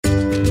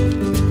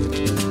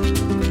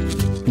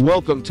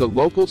Welcome to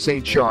Local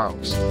St.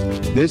 Charles.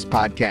 This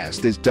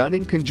podcast is done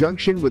in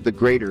conjunction with the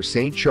Greater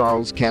St.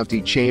 Charles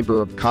County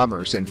Chamber of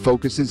Commerce and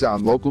focuses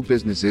on local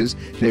businesses,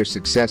 their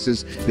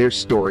successes, their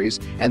stories,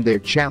 and their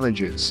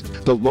challenges.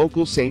 The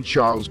Local St.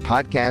 Charles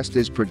podcast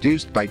is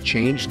produced by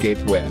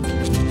Changescape Web.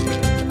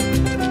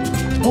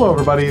 Hello,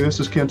 everybody. This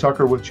is Ken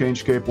Tucker with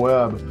Changescape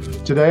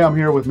Web. Today, I'm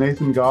here with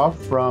Nathan Goff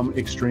from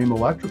Extreme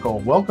Electrical.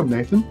 Welcome,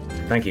 Nathan.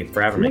 Thank you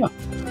for having me.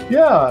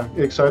 Yeah,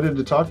 excited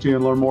to talk to you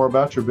and learn more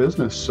about your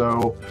business.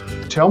 So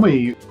tell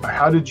me,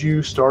 how did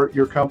you start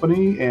your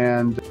company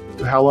and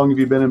how long have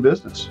you been in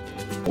business?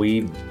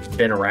 We've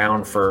been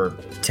around for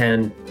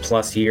 10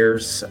 plus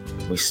years.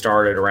 We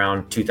started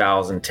around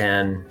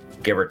 2010,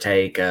 give or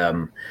take.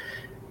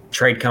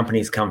 Trade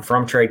companies come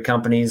from trade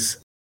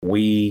companies.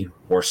 We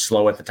were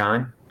slow at the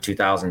time,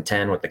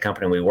 2010 with the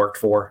company we worked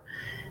for,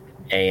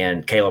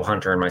 and Caleb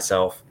Hunter and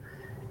myself.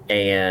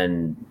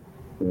 And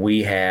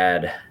we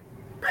had,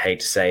 I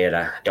hate to say it,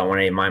 I don't want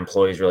any of my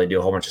employees really do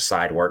a whole bunch of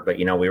side work, but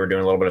we were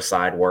doing a little bit of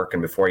side work,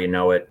 and before you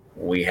know it,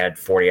 we had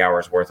 40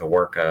 hours worth of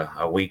work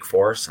a week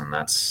for us, and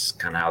that's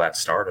kind of how that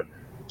started.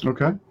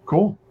 Okay,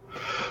 cool.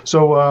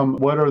 So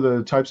what are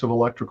the types of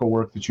electrical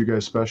work that you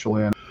guys special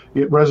in?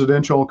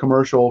 Residential,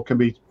 commercial can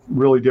be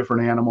really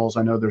different animals.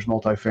 I know there's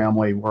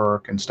multifamily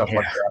work and stuff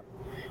like that.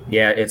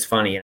 Yeah, it's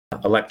funny.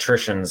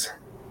 Electricians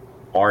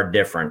are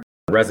different.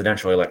 A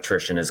residential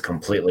electrician is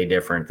completely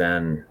different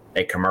than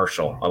a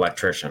commercial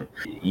electrician.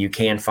 You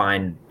can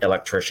find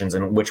electricians,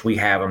 in which we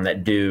have them,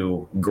 that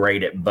do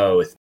great at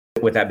both.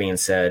 With that being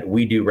said,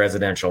 we do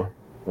residential.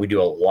 We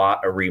do a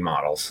lot of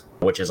remodels,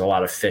 which is a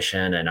lot of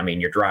fishing.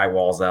 And your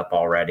drywall's up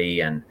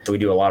already. And so we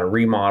do a lot of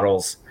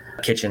remodels,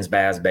 kitchens,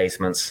 baths,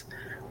 basements.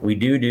 We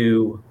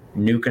do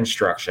new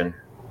construction,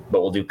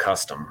 but we'll do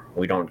custom.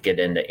 We don't get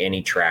into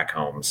any track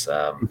homes.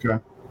 Okay.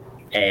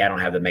 I don't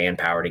have the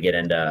manpower to get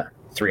into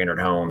 300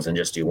 homes and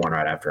just do one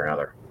right after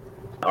another.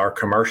 Our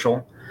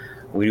commercial,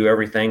 we do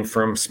everything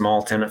from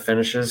small tenant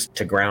finishes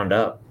to ground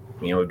up.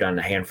 We've done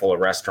a handful of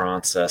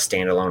restaurants,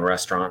 standalone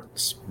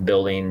restaurants,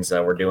 buildings.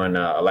 We're doing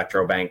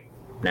Electrobank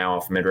now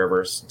off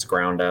Mid-Rivers. It's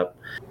ground up.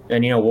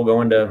 And, we'll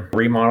go into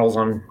remodels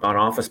on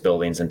office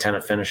buildings and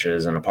tenant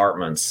finishes and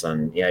apartments.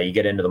 And you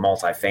get into the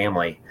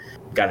multifamily.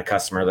 Got a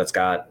customer that's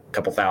got a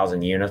couple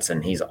thousand units,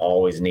 and he's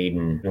always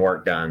needing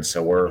work done.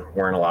 So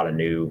we're in a lot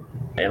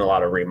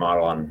of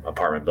remodel on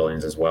apartment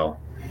buildings as well.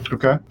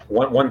 Okay.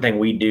 One thing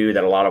we do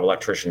that a lot of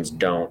electricians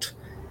don't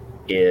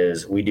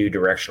is we do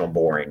directional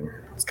boring.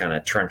 It's kind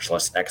of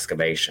trenchless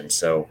excavation.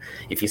 So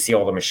if you see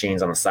all the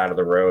machines on the side of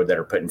the road that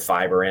are putting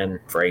fiber in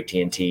for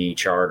AT&T,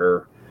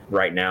 Charter,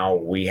 right now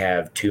we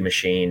have 2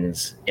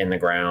 machines in the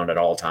ground at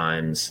all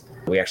times.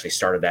 We actually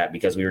started that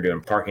because we were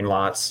doing parking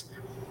lots.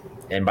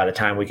 And by the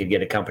time we could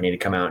get a company to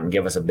come out and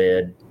give us a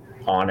bid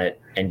on it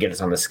and get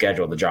us on the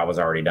schedule, the job was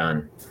already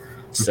done.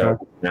 So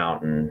we went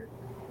out and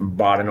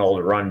bought an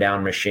old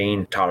rundown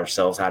machine, taught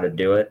ourselves how to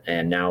do it.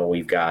 And now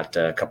we've got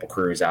a couple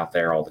crews out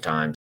there all the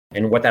time.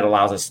 And what that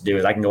allows us to do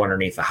is I can go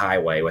underneath the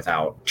highway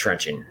without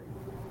trenching.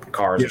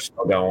 Cars are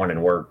still going,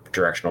 and we're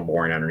directional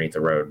boring underneath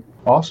the road.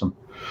 Awesome.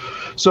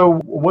 So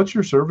what's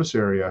your service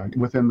area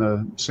within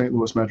the St.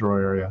 Louis metro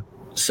area?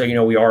 So,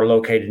 we are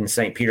located in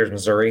St. Peters,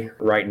 Missouri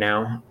right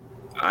now.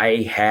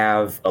 I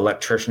have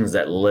electricians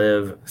that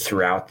live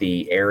throughout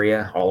the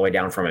area, all the way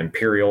down from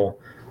Imperial,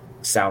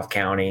 South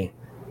County,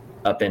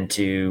 up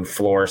into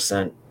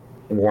Florissant,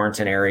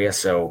 Warrenton area.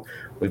 So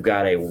we've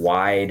got a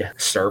wide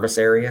service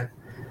area.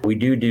 We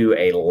do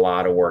a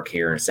lot of work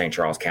here in St.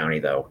 Charles County,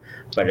 though.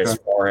 But as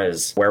far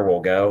as where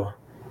we'll go,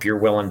 if you're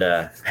willing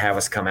to have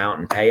us come out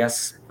and pay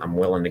us, I'm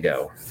willing to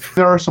go.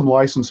 There are some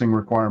licensing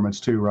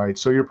requirements too, right?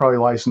 So you're probably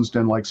licensed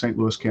in like St.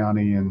 Louis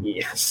County and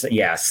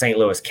St.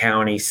 Louis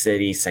County,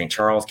 City, St.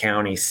 Charles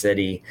County,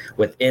 City.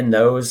 Within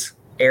those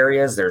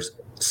areas, there's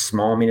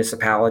small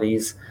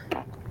municipalities,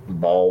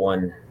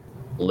 Baldwin,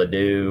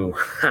 Ladue.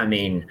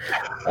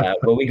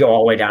 But we go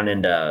all the way down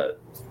into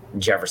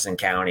Jefferson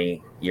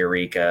County,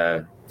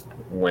 Eureka,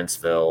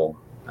 Wentzville.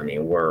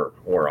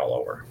 We're all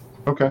over.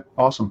 Okay,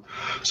 awesome.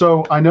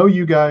 So I know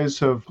you guys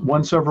have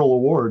won several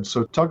awards.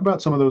 So talk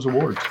about some of those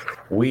awards.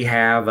 We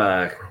have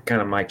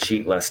kind of my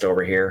cheat list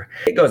over here.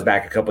 It goes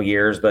back a couple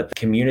years, but the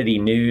Community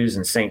News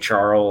and St.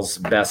 Charles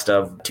Best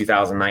of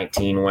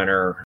 2019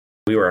 winner.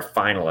 We were a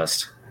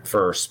finalist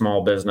for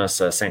small business,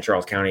 St.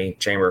 Charles County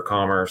Chamber of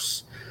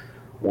Commerce.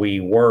 We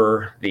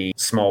were the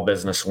small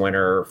business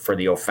winner for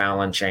the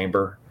O'Fallon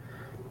Chamber.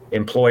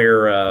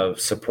 Employer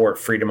Support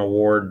Freedom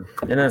Award,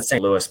 and then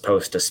St. Louis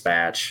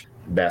Post-Dispatch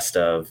Best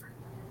of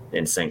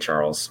in St.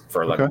 Charles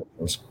for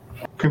electricians.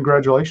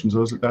 Congratulations.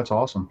 That's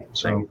awesome.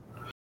 So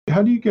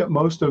how do you get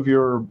most of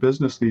your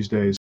business these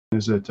days?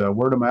 Is it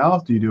word of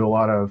mouth? Do you do a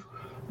lot of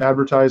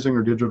advertising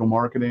or digital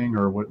marketing,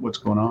 or what's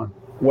going on?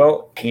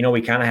 Well,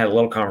 we kind of had a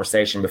little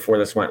conversation before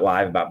this went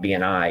live about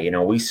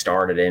BNI. We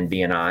started in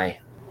BNI.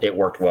 It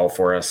worked well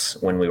for us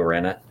when we were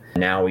in it.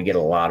 Now we get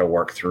a lot of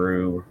work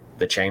through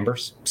the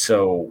chambers.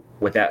 So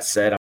with that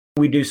said,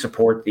 we do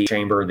support the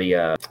chamber,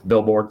 the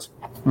billboards.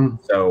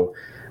 So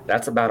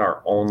That's about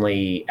our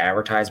only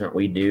advertisement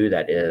we do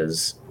that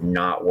is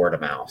not word of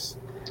mouth.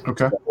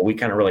 Okay. So we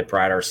kind of really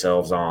pride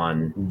ourselves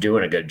on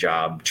doing a good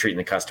job, treating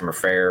the customer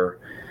fair.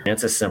 And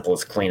it's as simple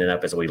as cleaning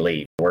up as we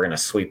leave. We're going to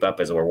sweep up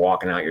as we're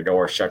walking out your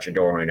door, shut your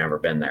door when we've never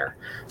been there.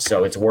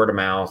 So it's word of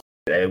mouth.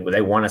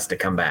 They want us to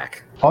come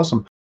back.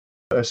 Awesome.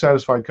 A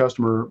satisfied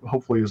customer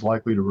hopefully is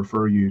likely to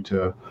refer you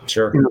to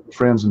Sure.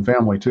 friends and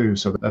family too.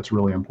 So that's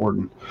really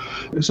important.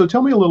 So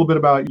tell me a little bit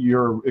about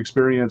your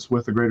experience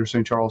with the Greater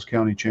St. Charles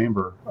County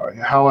Chamber.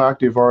 How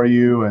active are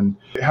you, and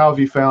how have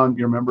you found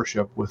your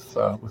membership with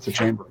the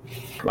Chamber?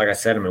 Like I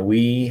said,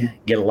 we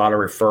get a lot of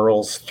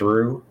referrals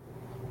through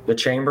the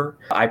Chamber.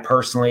 I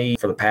personally,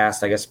 for the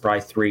past, I guess,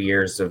 probably 3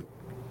 years, have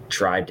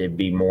tried to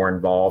be more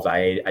involved.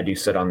 I do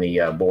sit on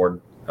the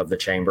board of the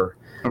Chamber.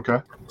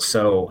 Okay.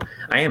 So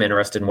I am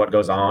interested in what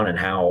goes on and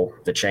how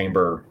the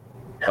Chamber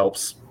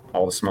helps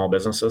all the small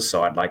businesses.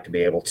 So I'd like to be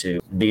able to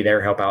be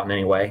there, help out in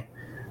any way.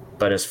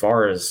 But as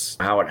far as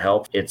how it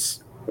helps,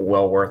 it's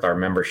well worth our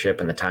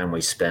membership and the time we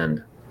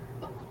spend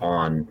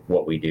on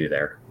what we do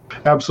there.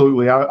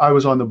 Absolutely. I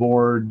was on the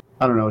board,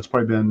 I don't know, it's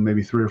probably been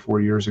maybe 3 or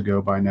 4 years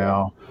ago by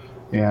now.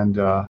 And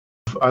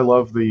I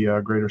love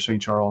the Greater St.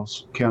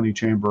 Charles County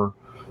Chamber.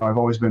 I've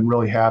always been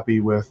really happy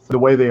with the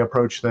way they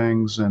approach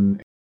things,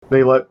 and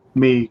they let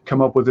me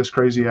come up with this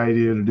crazy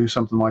idea to do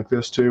something like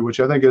this too, which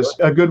I think is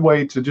a good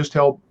way to just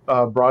help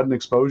broaden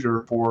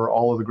exposure for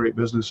all of the great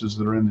businesses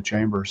that are in the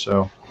Chamber.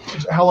 So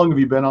how long have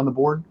you been on the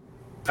board?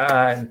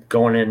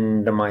 Going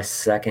into my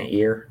 2nd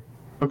year.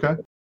 Okay.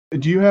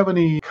 Do you have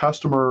any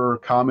customer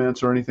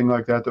comments or anything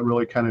like that that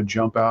really kind of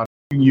jump out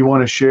you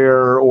want to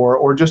share,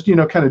 or just,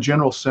 kind of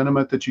general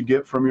sentiment that you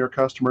get from your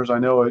customers? I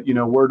know,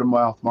 word of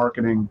mouth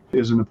marketing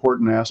is an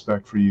important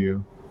aspect for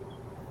you.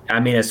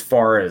 As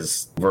far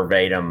as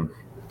verbatim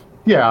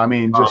just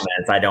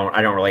comments, I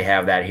don't really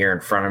have that here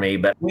in front of me,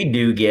 but we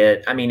do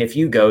get, if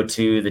you go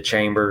to the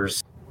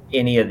Chambers,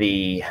 any of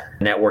the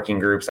networking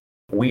groups,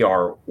 we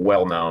are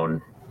well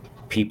known.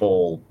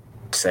 People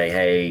say,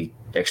 hey,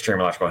 Extreme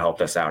Electrical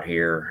helped us out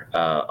here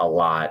a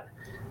lot.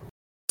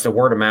 So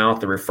word of mouth,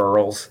 the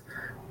referrals,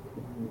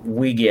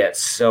 we get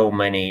so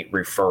many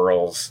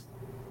referrals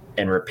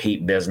and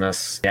repeat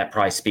business. That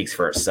probably speaks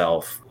for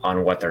itself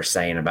on what they're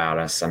saying about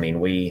us.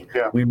 We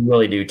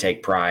really do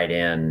take pride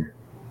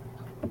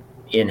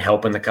in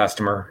helping the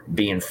customer,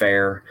 being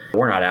fair.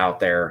 We're not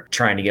out there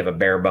trying to give a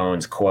bare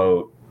bones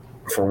quote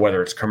for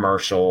whether it's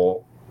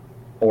commercial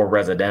or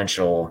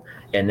residential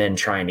and then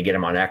trying to get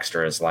them on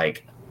extras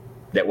like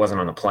that wasn't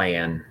on the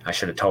plan. I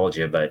should have told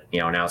you, but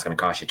now it's going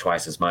to cost you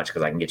twice as much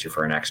because I can get you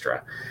for an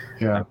extra.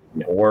 Yeah.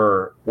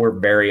 We're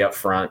very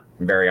upfront,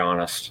 very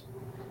honest.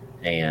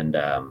 And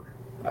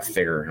I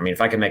figure, if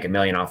I could make $1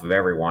 million off of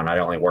everyone, I'd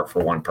only work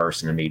for one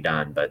person and be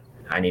done, but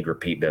I need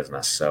repeat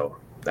business. So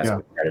that's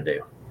what we got to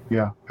do.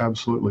 Yeah,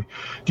 absolutely.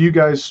 Do you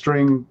guys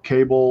string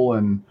cable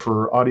and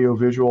for audio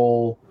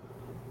visual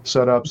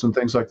setups and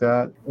things like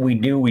that? We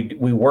do.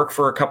 We work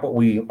for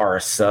we are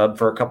a sub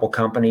for a couple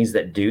companies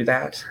that do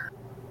that.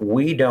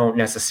 We don't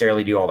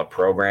necessarily do all the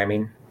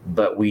programming,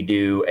 but we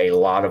do a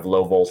lot of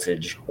low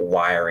voltage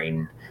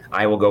wiring.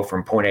 I will go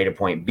from point A to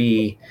point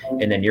B,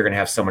 and then you're going to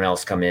have someone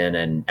else come in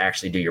and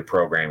actually do your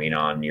programming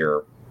on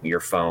your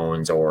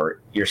phones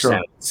or your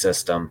sound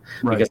system.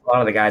 Right. Because a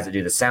lot of the guys that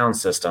do the sound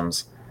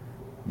systems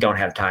don't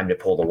have time to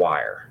pull the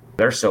wire.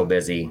 They're so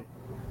busy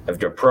of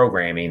their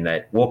programming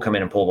that we'll come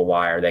in and pull the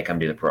wire. They come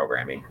do the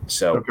programming.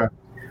 So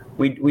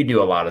we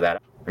do a lot of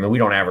that. We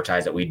don't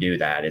advertise that we do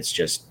that. It's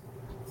just,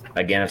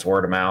 again, it's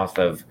word of mouth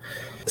of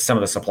some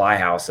of the supply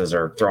houses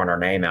are throwing our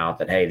name out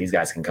that, hey, these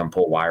guys can come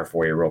pull wire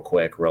for you real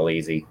quick, real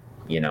easy,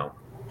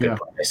 good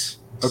price.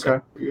 Okay.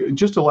 So,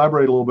 just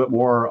elaborate a little bit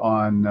more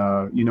on,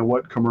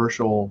 what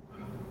commercial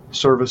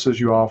services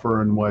you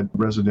offer and what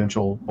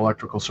residential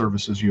electrical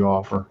services you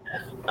offer.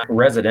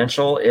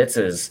 Residential, it's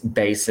as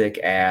basic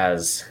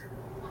as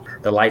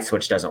the light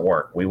switch doesn't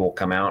work. We will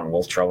come out and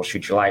we'll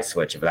troubleshoot your light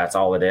switch. If that's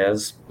all it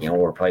is,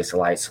 we'll replace the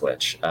light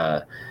switch.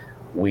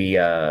 We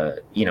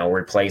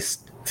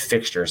replace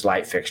fixtures,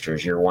 light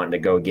fixtures. You're wanting to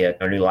go get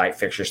new light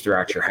fixtures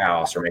throughout your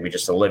house, or maybe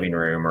just a living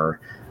room, or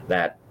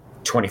that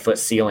 20-foot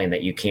ceiling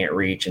that you can't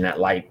reach and that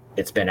light,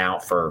 it's been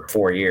out for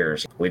 4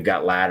 years. We've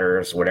got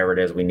ladders, whatever it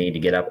is we need to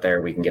get up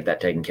there, we can get that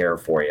taken care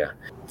of for you.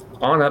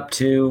 On up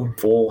to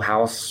full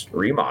house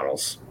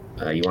remodels.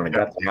 You want to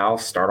gut the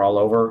house, start all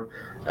over.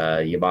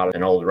 You bought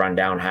an old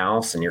rundown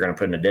house and you're going to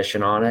put an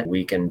addition on it.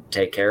 We can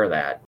take care of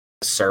that.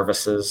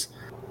 Services,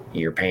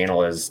 your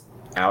panel is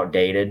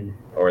outdated,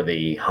 or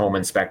the home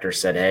inspector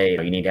said, hey,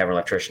 you need to have an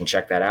electrician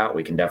check that out.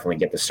 We can definitely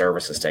get the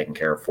services taken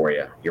care of for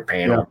you. Your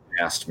panel,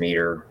 mast,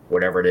 meter,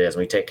 whatever it is.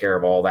 We take care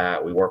of all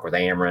that. We work with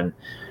Ameren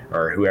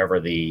or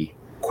whoever, the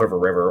Quiver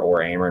River or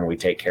Ameren. We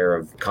take care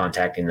of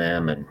contacting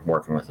them and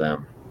working with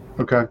them.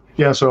 Okay.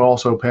 Yeah. So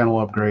also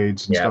panel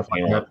upgrades and stuff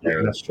like that.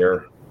 Upgrades,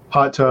 sure.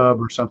 Hot tub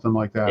or something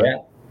like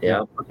that.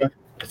 Yeah. Okay.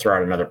 To throw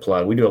out another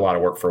plug, we do a lot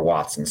of work for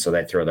Watson, so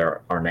they throw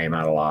our name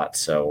out a lot.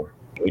 So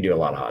we do a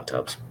lot of hot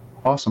tubs.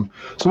 Awesome.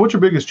 So what's your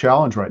biggest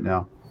challenge right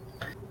now?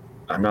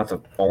 I'm not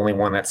the only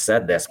one that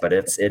said this, but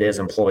it is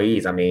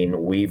employees. I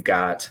mean, we've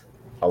got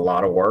a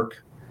lot of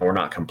work, and we're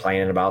not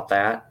complaining about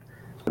that.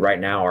 Right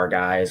now, our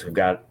guys,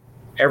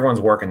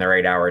 everyone's working their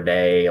 8-hour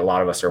day. A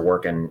lot of us are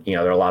working, a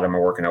lot of them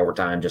are working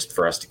overtime just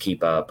for us to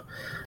keep up.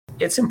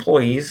 It's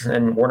employees,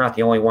 and we're not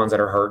the only ones that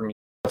are hurting.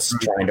 It's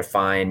trying to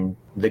find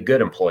the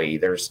good employee.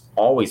 There's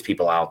always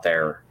people out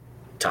there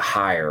to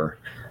hire,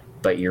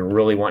 but you're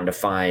really wanting to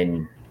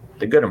find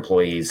the good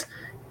employees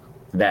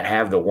that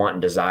have the want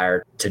and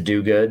desire to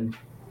do good,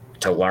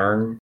 to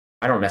learn.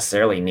 I don't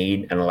necessarily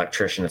need an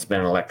electrician that's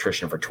been an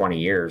electrician for 20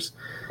 years.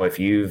 If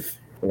you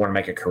want to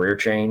make a career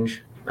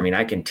change, I mean,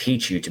 I can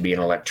teach you to be an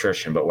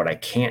electrician, but what I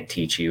can't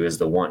teach you is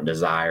the want and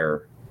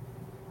desire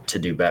to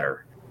do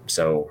better.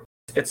 So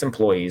it's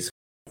employees.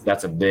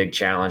 That's a big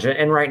challenge.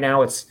 And right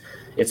now it's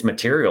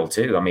material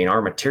too. I mean,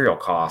 our material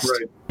cost,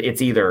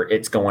 it's either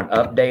it's going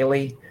up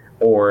daily,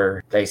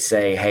 or they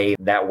say, hey,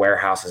 that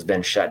warehouse has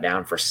been shut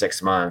down for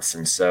 6 months.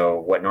 And so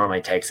what normally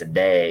takes a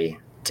day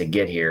to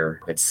get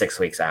here, it's 6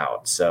 weeks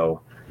out.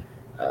 So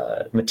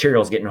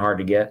material is getting hard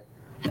to get.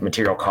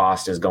 Material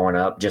cost is going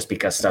up just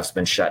because stuff's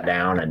been shut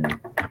down and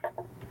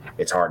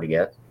it's hard to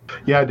get.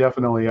 Yeah,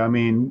 definitely. I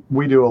mean,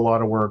 we do a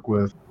lot of work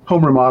with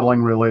home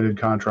remodeling related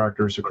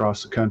contractors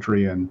across the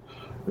country, and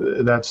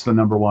that's the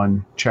number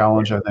one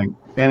challenge, I think.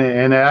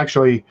 And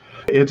actually,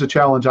 it's a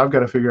challenge I've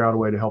got to figure out a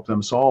way to help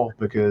them solve,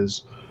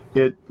 because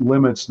it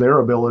limits their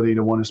ability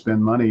to want to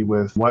spend money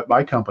with what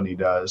my company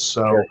does.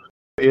 So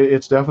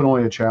it's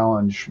definitely a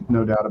challenge,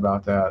 no doubt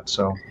about that.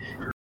 So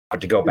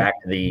to go back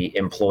to the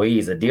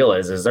employees, the deal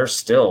is there's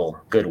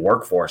still good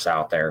workforce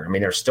out there. I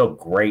mean, there's still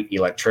great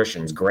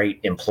electricians,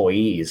 great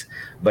employees,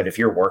 but if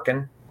you're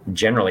working,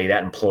 generally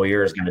that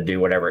employer is going to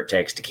do whatever it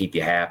takes to keep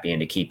you happy and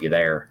to keep you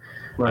there.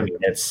 Right. I mean,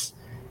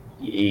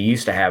 you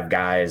used to have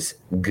guys,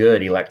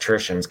 good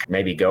electricians,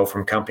 maybe go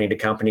from company to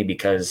company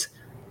because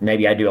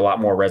maybe I do a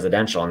lot more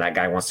residential and that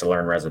guy wants to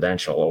learn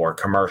residential, or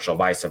commercial,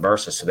 vice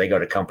versa. So they go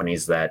to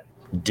companies that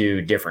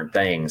do different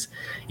things.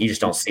 You just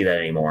don't see that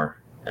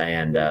anymore.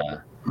 And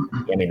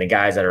I mean, the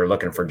guys that are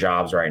looking for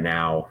jobs right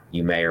now,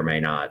 you may or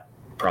may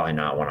probably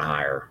not want to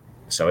hire.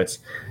 So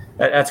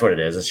that's what it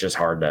is. It's just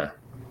hard to.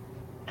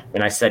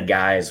 And I said,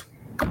 guys,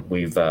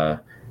 we've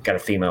got a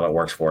female that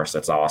works for us.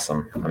 That's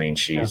awesome. I mean,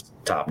 she's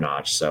top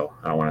notch. So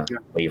I don't want to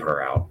leave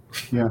her out.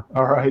 Yeah.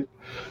 All right.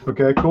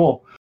 Okay,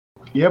 cool.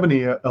 You have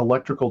any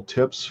electrical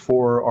tips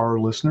for our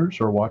listeners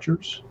or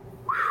watchers?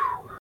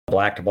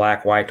 Black to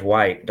black, white to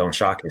white. Don't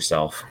shock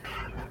yourself.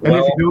 And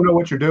if you don't know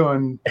what you're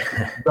doing,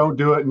 don't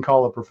do it and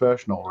call a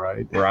professional,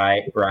 right?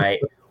 Right.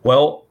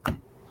 Well,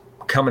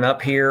 coming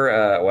up here,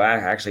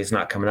 actually, it's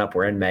not coming up.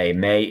 We're in May.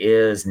 May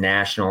is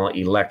National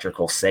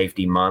Electrical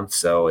Safety Month,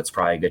 so it's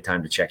probably a good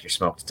time to check your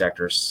smoke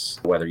detectors,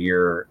 whether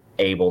you're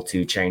able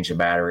to change the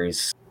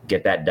batteries,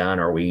 get that done,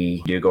 or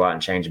we do go out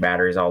and change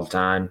batteries all the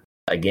time.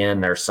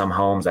 Again, there's some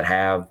homes that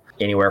have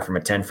anywhere from a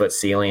 10-foot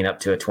ceiling up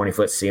to a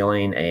 20-foot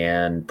ceiling,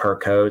 and per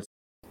code,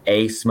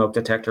 a smoke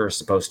detector is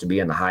supposed to be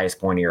in the highest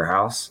point of your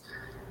house.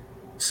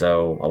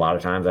 So a lot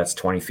of times that's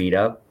 20 feet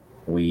up.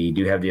 We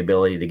do have the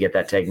ability to get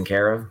that taken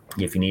care of.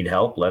 If you need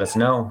help, let us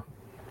know.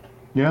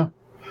 Yeah.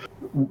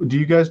 Do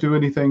you guys do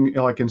anything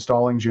like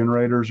installing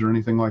generators or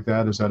anything like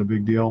that? Is that a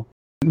big deal?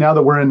 Now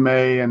that we're in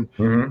May and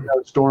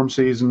storm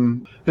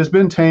season has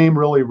been tame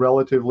really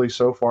relatively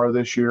so far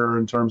this year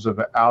in terms of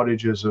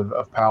outages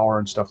of power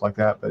and stuff like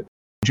that. But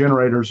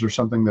generators are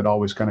something that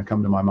always kind of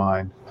come to my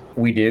mind.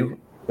 We do.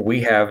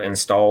 We have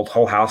installed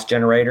whole house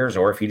generators,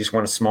 or if you just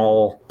want a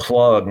small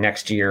plug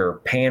next to your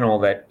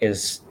panel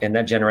and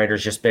that generator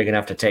is just big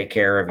enough to take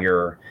care of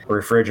your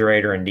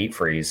refrigerator and deep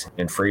freeze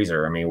and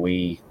freezer. I mean,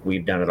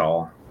 we've done it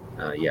all.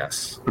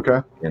 Yes. Okay.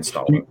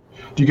 Installed it.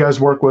 Do you guys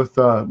work with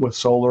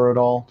solar at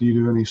all? Do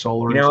you do any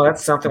solar?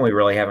 That's something we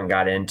really haven't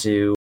got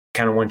into.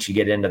 Kind of once you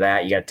get into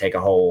that, you got to take a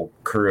whole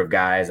crew of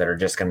guys that are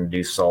just going to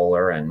do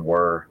solar, and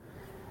we're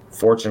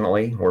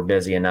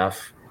busy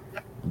enough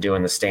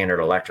doing the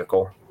standard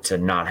electrical to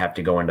not have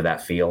to go into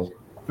that field.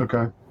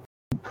 Okay.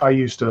 I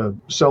used to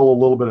sell a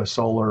little bit of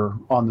solar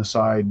on the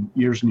side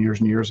years and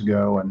years and years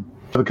ago. And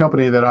the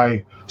company that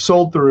I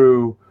sold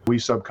through, we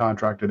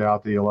subcontracted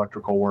out the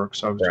electrical work.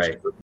 So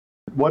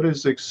what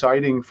is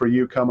exciting for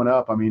you coming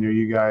up? I mean, are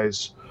you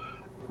guys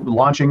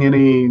launching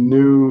any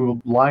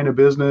new line of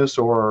business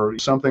or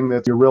something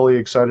that you're really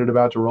excited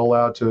about to roll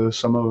out to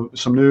some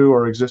new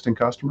or existing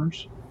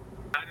customers?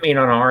 I mean,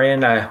 on our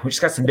end, we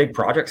just got some big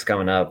projects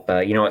coming up.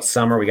 It's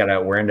summer.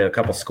 We're into a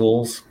couple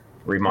schools,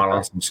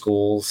 remodeling some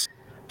schools.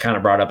 Kind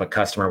of brought up a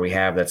customer we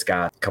have that's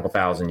got a couple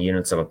thousand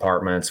units of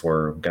apartments.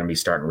 We're going to be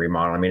starting to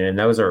remodel. I mean, and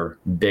those are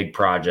big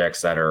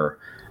projects that are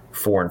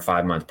 4 and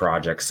 5 month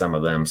projects, some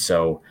of them.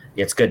 So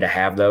it's good to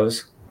have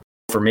those.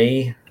 For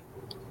me,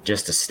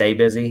 just to stay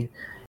busy.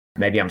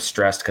 Maybe I'm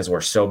stressed because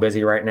we're so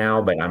busy right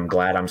now, but I'm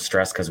glad I'm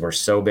stressed because we're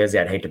so busy.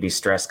 I'd hate to be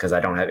stressed because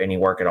I don't have any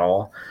work at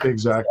all.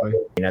 Exactly.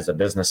 And as a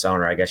business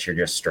owner, I guess you're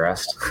just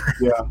stressed.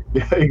 Yeah,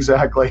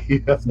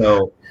 exactly. Yeah.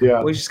 So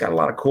we just got a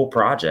lot of cool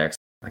projects.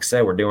 Like I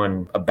said, we're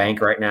doing a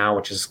bank right now,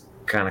 which is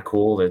kind of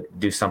cool to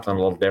do something a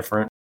little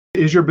different.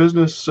 Is your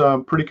business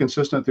pretty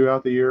consistent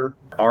throughout the year?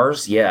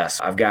 Ours,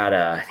 yes. I've got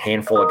a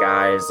handful of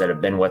guys that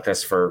have been with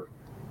us for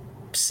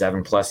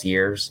 7+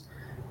 years.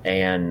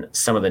 And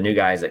some of the new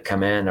guys that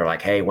come in, they're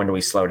like, hey, when do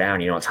we slow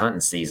down? It's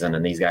hunting season.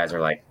 And these guys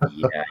are like,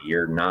 yeah,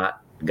 you're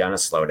not going to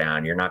slow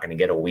down. You're not going to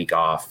get a week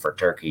off for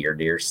turkey or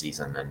deer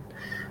season.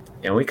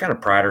 And we kind of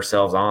pride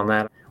ourselves on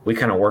that. We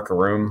kind of work a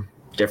room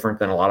different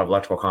than a lot of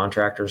electrical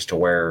contractors to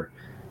where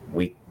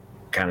we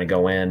kind of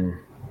go in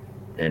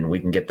and we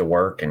can get to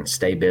work and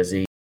stay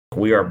busy.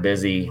 We are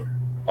busy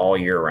all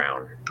year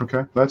round.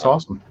 Okay, that's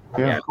awesome.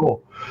 Yeah,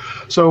 cool.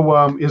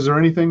 So is there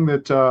anything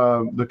that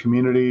the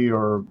community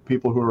or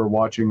people who are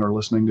watching or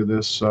listening to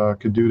this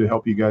could do to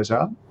help you guys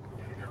out?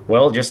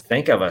 Well, just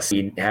think of us.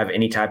 If you have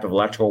any type of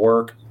electrical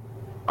work,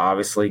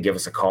 obviously give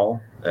us a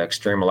call,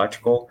 Extreme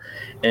Electrical.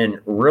 And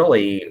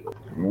really,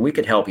 we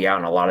could help you out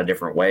in a lot of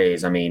different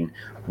ways. I mean,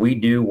 we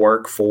do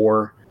work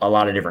for a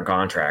lot of different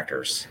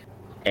contractors.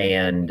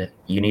 And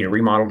you need a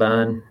remodel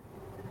done,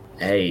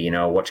 hey,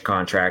 which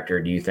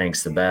contractor do you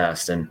think's the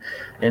best? And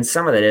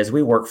some of that is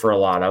we work for a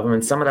lot of them,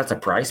 and some of that's a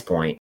price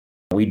point.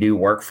 We do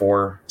work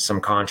for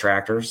some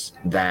contractors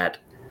that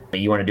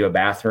you want to do a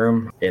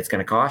bathroom, it's going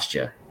to cost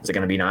you. Is it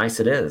going to be nice?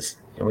 It is.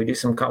 And we do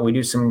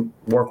some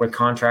work with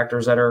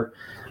contractors that are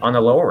on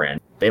the lower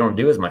end. They don't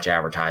do as much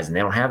advertising.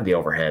 They don't have the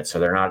overhead, so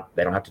they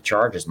don't have to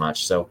charge as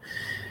much. So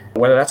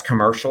whether that's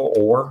commercial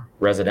or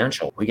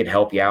residential, we could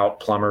help you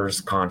out,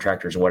 plumbers,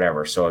 contractors,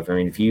 whatever. So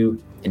if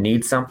you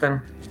need something,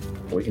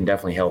 we can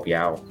definitely help you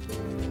out.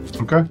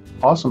 Okay,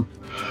 awesome.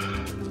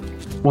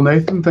 Well,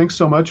 Nathan, thanks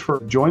so much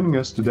for joining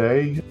us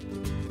today.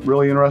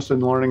 Really interested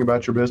in learning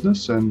about your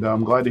business, and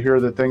I'm glad to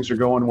hear that things are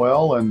going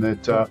well and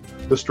that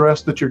the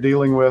stress that you're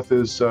dealing with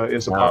is a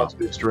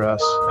positive stress.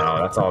 Oh,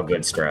 that's all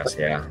good stress,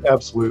 yeah.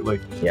 Absolutely.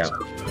 Yeah.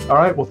 So, all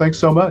right, well, thanks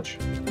so much.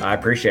 I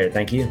appreciate it.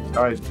 Thank you.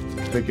 All right,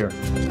 take care.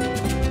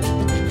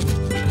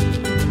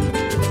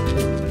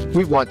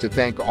 We want to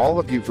thank all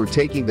of you for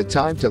taking the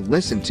time to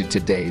listen to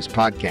today's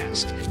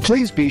podcast.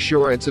 Please be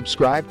sure and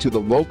subscribe to the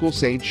Local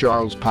St.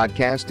 Charles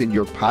podcast in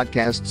your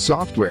podcast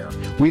software.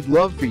 We'd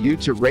love for you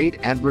to rate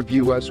and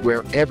review us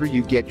wherever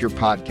you get your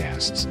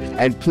podcasts.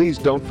 And please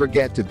don't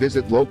forget to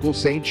visit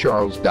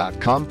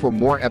localstcharles.com for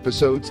more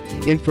episodes,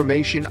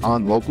 information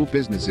on local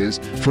businesses,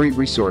 free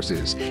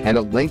resources, and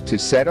a link to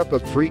set up a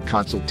free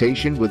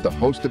consultation with the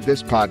host of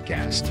this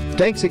podcast.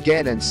 Thanks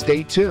again and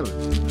stay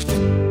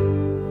tuned.